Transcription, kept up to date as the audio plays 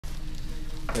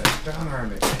Strong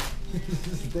arm it.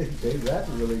 they wrap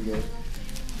it really good.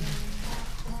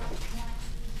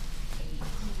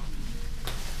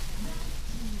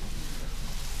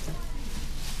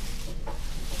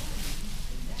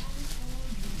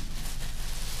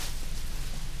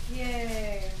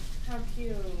 Yay! How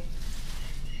cute.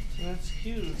 That's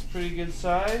cute. It's pretty good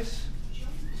size.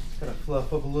 Gotta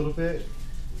fluff up a little bit.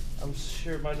 I'm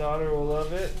sure my daughter will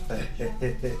love it.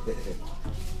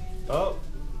 Oh,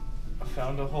 I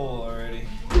found a hole already.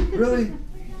 Really?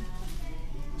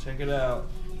 Check it out.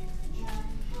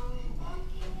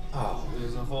 Oh.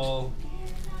 There's a hole.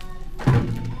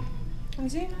 Let me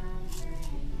see.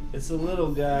 It's a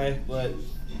little guy, but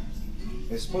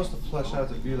It's supposed to flush out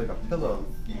to be like a pillow.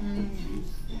 you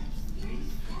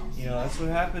know that's what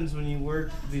happens when you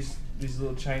work these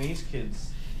little Chinese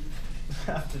kids.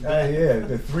 After Oh that. yeah,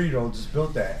 the 3-year-old just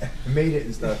built that, made it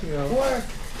and stuff. You know. What?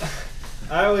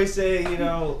 I always say,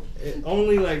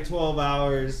 only like 12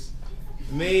 hours,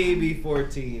 maybe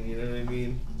 14. You know what I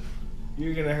mean?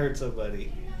 You're gonna hurt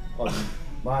somebody. Oh,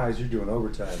 my eyes, you're doing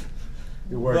overtime.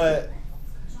 You're working. But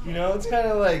it's kind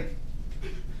of like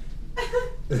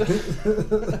a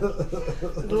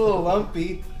little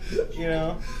lumpy.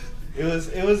 It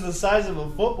was the size of a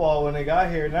football when it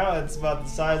got here. Now it's about the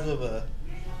size of a.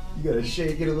 You gotta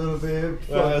shake it a little bit.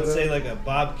 Well, I would say like a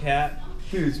bobcat.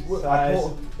 Dude, Size.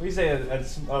 What do you say?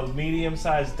 A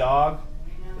medium-sized dog?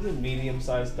 Is it a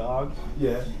medium-sized dog?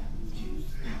 yeah.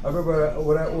 I remember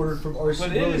what I ordered from RC.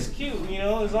 But it is cute,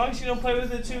 as long as you don't play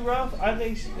with it too rough, I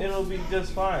think it'll be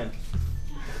just fine.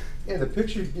 Yeah, the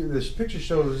picture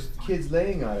shows kids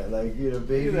laying on it, like babies.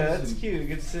 Look at that, that's cute. It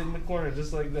gets to sit in the corner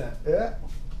just like that. Yeah.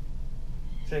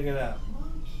 Check it out.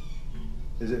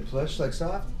 Is it plush, like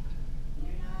soft?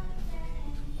 Let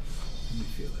me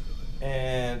feel it.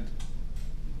 And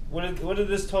what did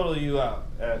this total you out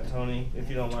at, Tony? If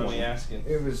you don't mind me asking.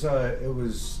 It was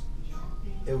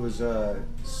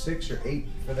 6 or 8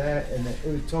 for that, and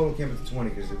the total came with 20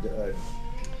 because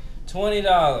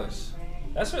 $20.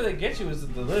 That's where they get you is the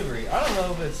delivery. I don't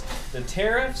know if it's the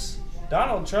tariffs.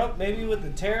 Donald Trump maybe with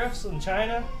the tariffs in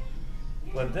China,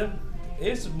 but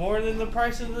it's more than the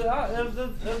price of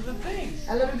the things.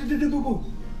 I love it.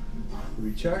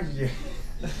 We charge you.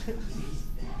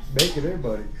 Make it there,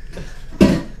 buddy.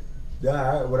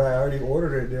 Yeah, when I already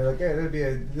ordered it, they're like, "Hey, that'd be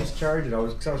this charge." And I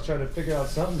was trying to figure out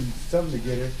something to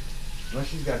get her. Well,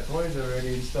 she's got toys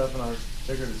already and stuff, and I was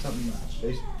figuring it's something.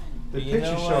 The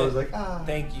picture shows like,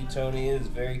 Thank you, Tony. It is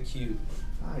very cute.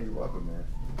 You're welcome, man.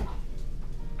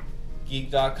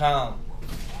 Geek.com.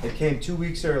 It came 2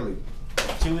 weeks early.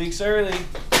 2 weeks early.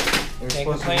 Can't Can't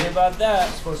complain about that.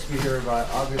 It's supposed to be here by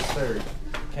August 3rd.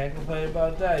 Can't complain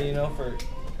about that.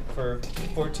 For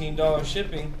 $14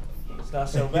 shipping, it's not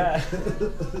so bad.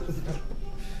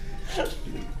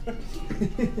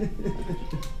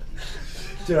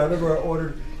 Dude, I remember I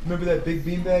ordered. Remember that big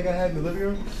beanbag I had in the living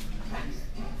room?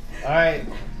 All right,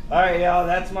 y'all.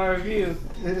 That's my review.